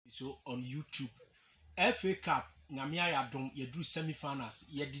so on YouTube. FA Cup, Namia Yadom, Yadru semi-finals,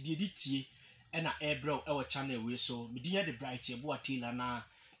 Yediditi, and a airbrow our channel way so Medina the Bright, Yeboah Taylor na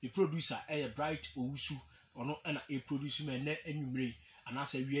the producer, a bright Owusu, or no, and a producer man, and I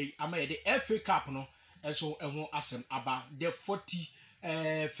say, we am the FA Cup, no, and so I won't ask them about the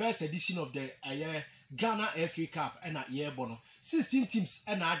 41st edition of the Ghana FA Cup, and a year bono 16 teams,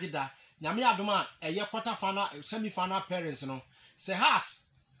 and I did that. Namia Doma, a year quarter final, semi-final parents, no, say, has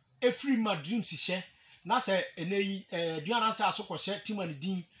a free my dreams share. Na say ene Diana Star so share team and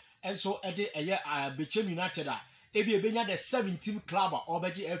din and so ede Bechem United ebi ebenya the 17 club or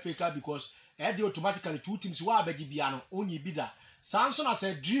beji FA Cup because ede automatically 2 teams wa beji bia no onyi bida Samson as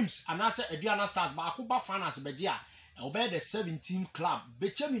dreams and as Diana Stars ba akuba finance beji obey the 17 club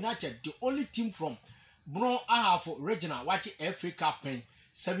Bechem United the only team from Bron Ahafo regional watch FA Cup pen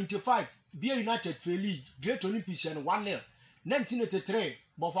 75 Bia United Feli Great Olympics and 1-0 1983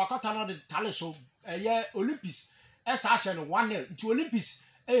 but for Katana the Taleso Olympics SHN 1-0 to Olympics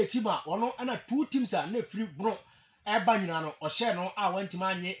team one and 2 teams are ne free bro Ebanino or share no I went to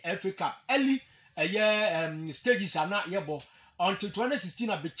my FA Cup early stages are not yebo until 2016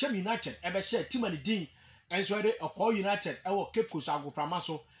 at Bechem United ever share team and D and so they call United our Cape Coast Ago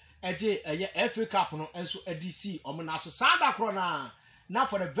Pramaso FA Cup no and so DC or Manaso Sanda Crona now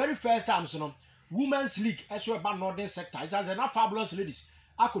for the very first time so Women's League as well about Northern sector is as enough fabulous ladies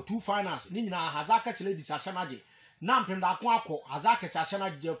Ako 2 finals ni nyina Hazaka ladies ashanaje na mpenda akọ Hazaka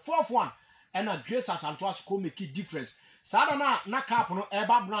ashanaje 4th one and a Grace Asantoas ko make difference sada na cup no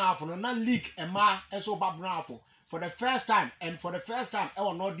eba brafo no na league ema eso ba brafo for the first time and for the first time e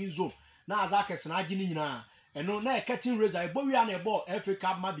Northern zone na Hazaka sanaje ni nyina eno na cutting razor ebowi na ebo FA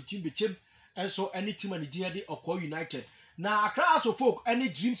Cup ma between Bechem and so any team and the Okwa United na Accra so folk any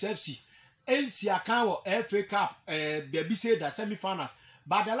Dreams FC NC akan wo FA Cup baby say the semi-finals.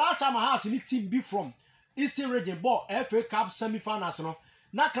 But the last time I had any team be from Eastern Region ball FA Cup semi-finals no.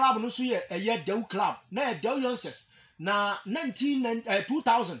 Na club no so ye a year Dew club. Na Dew youngsters. Na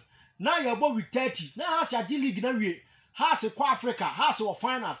 2000. Na Yeboah with 30. Na has a D League na we. Has a Africa. Has a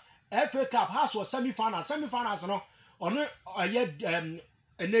finals. FA Cup has a semi-finals. Semi-finals no. Ono a year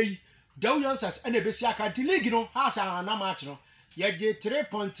Dew youngsters and a Besiaka D League no has a match no. Ye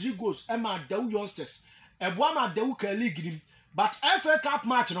 3.3 goals. Emma Dew youngsters. Ebuama Dew league. But FA Cup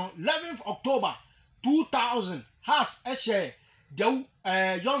match no 11th October 2000 has a share the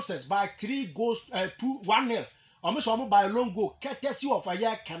youngsters by 3 goals 2-1-0 almost by a long goal courtesy of a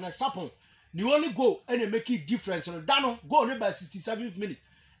year can sapon the only goal and make it difference no dano goal by 67th minute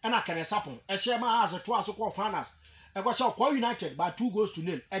and I can sapon a share my has a twice so finals and was Okwa United by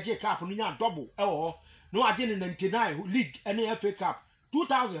 2-0 a J Cup no double no I didn't 99 league any FA Cup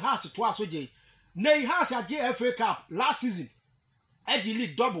 2000 has a twice so J Nay has a JFA Cup last season Edgy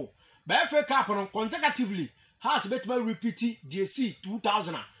League double. But FA Cup on consecutively has better repeat JC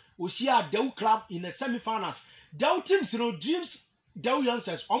 2000. Oshia Dew club in the semi-finals. Dew teams no Dreams Dew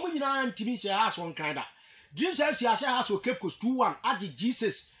youngsters. Omunina team share has one kind of. Dreams FC has Cape Coast 2-1 at the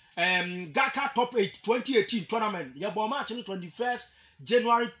Jesus Gaka Top 8 2018 tournament. Yeboah match on 21st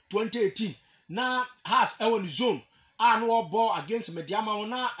January 2018. Now has Ewan zone. Annual ball against Mediama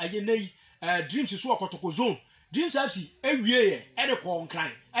na ayenei Dreams is Kotoko zone. Dreams FC ewie e call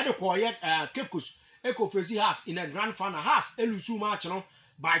crying e de call Cape Coast Eco Fezi has in a grand final has elusu match no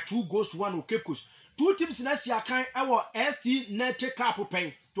by 2-1 o Cape Coast 2 teams na sia kan our ST Net Cup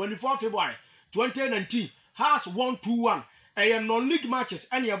pen 24 February 2019 has 1-2-1 non-league matches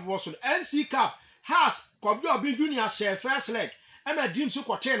and was NC Cup has Kobio Bin Junior share first leg e ma Dreams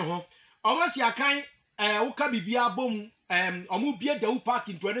ko che no ho o sia kan woka bibia bom omu bia Dew Park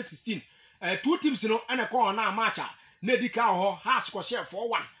in 2016 2 teams no and a call na match Nedika ho has ko share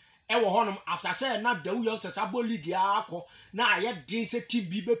 4-1 e wo honum after say na Dew youngsters abo league akọ na aye din se team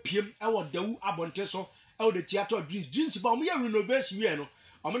bi be piem e wo Dew abonte so e wo the theater dreams ba mo ye renovation we no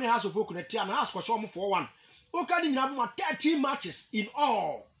o mo ne has of folk na tia na has ko show mo 4-1 o ka ni nyina mo 13 matches in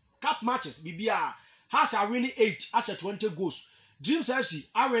all cup matches bibia has a winning 8 as a 20 goals Dreams FC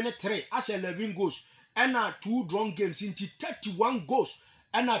are winning 3 as 11 goals and 2 drawn games into 31 goals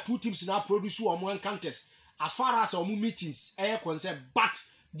and 2 teams now produce one contest as far as our meetings air concerned. But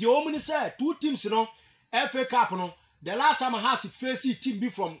the omni said 2 teams no FA Cup no the last time I has face team be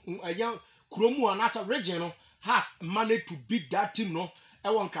from a young Kromu and as a region has managed to beat that team no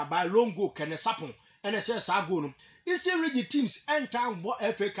I want by long goal can a sapon and a share sago no Eastern region teams enter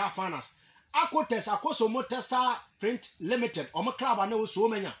FA Cup finals. Akotes akoso mo tester print limited or my club and so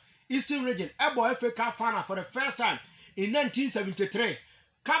many Eastern region Yeboah FA Cup final for the first time in 1973.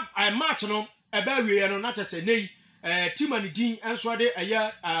 Cup match no ebe we no na say nei team and din enso de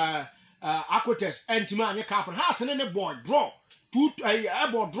Aquates and team anye cap has ne board draw two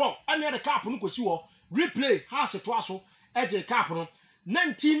board draw and the cap no kosi wo replay has to aso eje cap no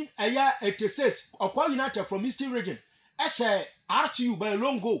 1986 Okwa United from Eastern Region ese RTU by a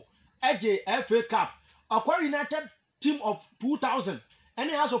long goal eje FA Cup Okwa United team of 2000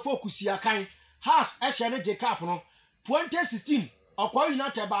 and has of focus ya kan has ese ne je cap no 2016 Okwa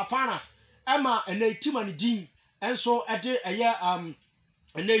United by finals Emma and a team and din and so eje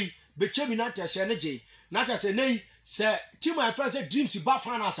ene Bechem United se ne je na ta se nei se team my first dreams ba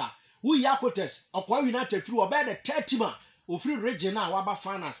finals we Yakotes Okwa United through about the 3rd team of free region na wa ba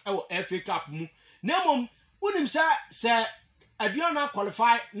finals e wo FA Cup mu nemom unim se aduana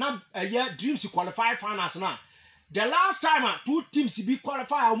qualify na dreams qualify finals na the last time two teams be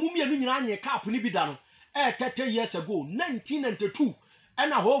qualify omumienu nyina anye cup ni bi da no 30 years ago 1992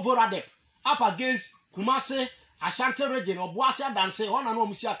 and a whole Voradep up against Kumase Ashanti region or Boasia Danse one and no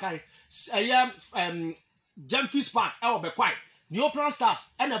musia kai Gemfis Park e be kwai Neoplan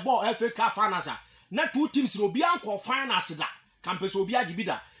Stars and a ball FA Cup finals na two teams will be anko finals da campus will be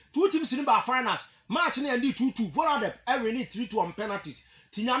agibida two teams in ba finals match na ndi 2-2 Voradep every need 3-2 on penalties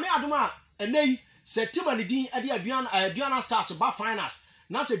tinyame adoma enei se team and din ade aduana Stars ba finals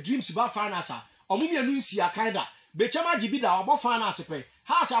na se dreams ba finals omumi anu nsi akaida bechama agibida obo finals pe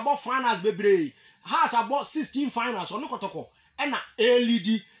has about finals bebre has about 16 finals on kotoko and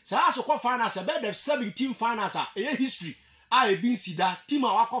LED so has ko finals about the 17 finals history been sida team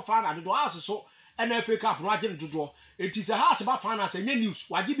awako final do has so FA Cup no agene dodo it is a has about finals and news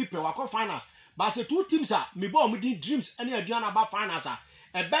wajibi pe wako finals but say two teams me bo omudi dreams and aduana about finals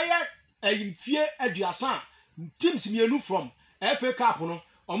beye imfie aduasa teams mienu from FA Cup no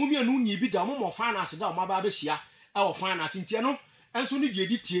omumi anu nyi bi da mo finals da o maba be hia e finals ntie no enso ni de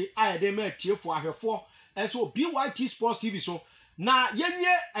editie ayede ma tie fo ahwefo enso BYT Sports TV so na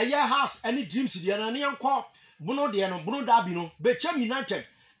yenye has any dreams de na ne enko buno de no buno da bi no Bechem United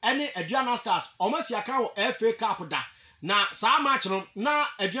any Aduana Stars omasi aka wo FA Cup da na sa match no na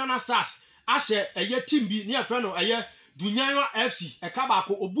Aduana Stars ahye team bi ne afre no Dunyanwa FC eka ba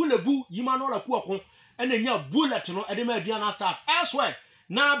ko obulebu Yimanola Kuoko ene nya bullet no ede ma Aduana Stars elsewhere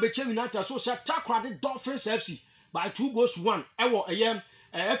na Bechem United so se Takrade Dolphins FC by 2-1 ewo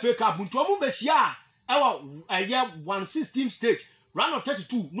FA Cup nto mu besia ewo 116 stage round of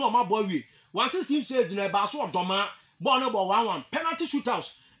 32 no ma boy we 116 stage na ba so odoma ball no ball 1-1 penalty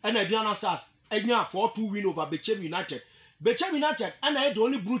shootouts and Aduana Stars enya 4-2 win over Bechem United and the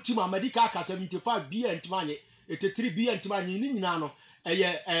only blue team America ka 75 B and Timanye 83 B and Timanye ni nyina no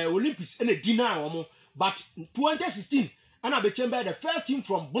Olympics and a deny omo but 2016 and Bechem be the first team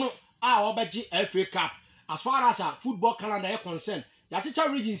from Bono obaji FA Cup as far as football calendar is concerned ya teacher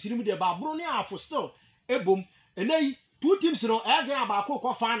regions ni de ba Bono ne for still ebom enei two teams no again about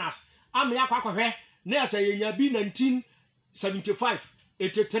ko finals am ya kwakwe na say yenya bi 1975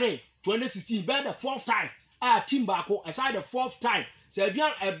 83 2016 be the fourth time team bako aside the fourth time say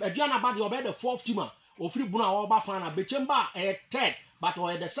Aduana about the fourth team ofri Bono oba final Bechem ba third but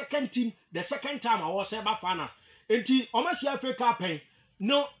the second team the second time I was ever finals enti omasi FA Cup pen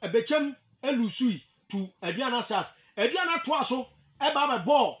no Bechem elusui to Aduana Stars Aduana to aso eba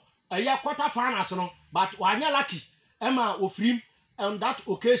ball quarter finals no but wanya lucky ema ofrim on that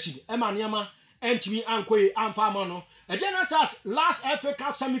occasion ema niama entimi ankoye amfama no Aduana Stars last FA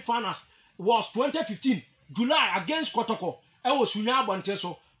Cup semi-finals was 2015 July against Kotoko ewo Sunya Abonte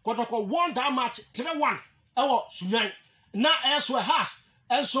so Kotoko won that match 3-1 ewo Sunya na elsewhere has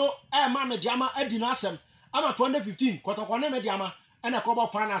and so ema mediama edinasem ama 2015 Kotoko ne mediama and a couple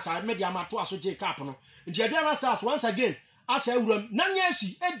finals mediama to aso J Cup no nti Aduana Stars once again as a uram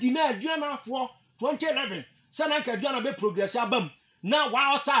nanyesi edina Aduana for 2011 sananka Aduana be progress abam na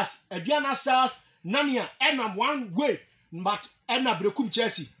Wild Stars Aduana Stars nania enam one way but ena brekum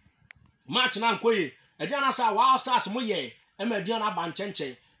Chelsea match na nkoye Aduana Stars Wild Stars mo ye ema Aduana ba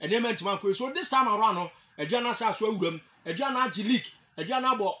nchenchen enema ntima nkoye so this time around no Aduana Stars so uram Aduana G League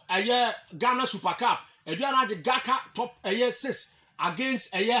Aduana bo Ghana Super Cup Aduana the Gaka top 6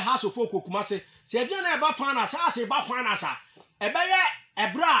 against House of Folk Kumase se Aduana eba finals ase eba finals ebeye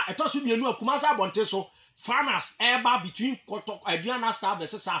ebra etosu mienu Kumase Abonte so finals eba between Aduana Stars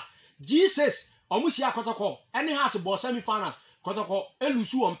versus us Jesus omusia Kotoko any House ball semi-finals Kotoko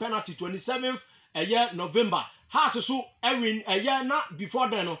elusu on penalty 27th November House so win na before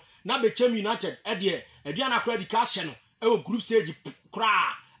then no na Bechem United Aduana credit cash no group stage kra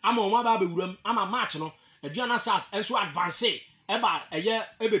ama onwa ba bewuram ama match no Aduana Stars enso advance eba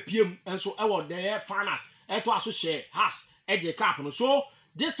ebe PM enso the finals eto aso share has eje cup no so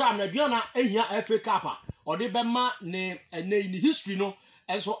this time na aduana ehia FA Cup or de bema ne in history no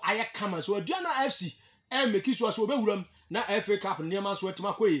enso aye kama so aduana FC make sure so obewuram na FA Cup niam so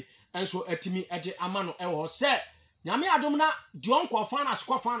atima koyi enso atimi ede amano ewo se nyame adom na dionko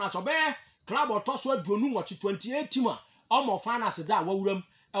finals obe club otoso aduonu watch 28 team omo finals da wawuram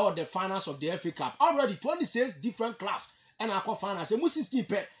or the finals of the FA Cup already 26 different clubs and akọ finals emu 16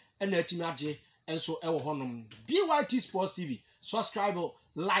 pe and atimi age enso ewo honom BYT Sports TV subscribe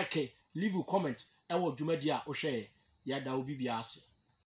like leave a comment ewo dwumadi a ohwe ya da obi bia ase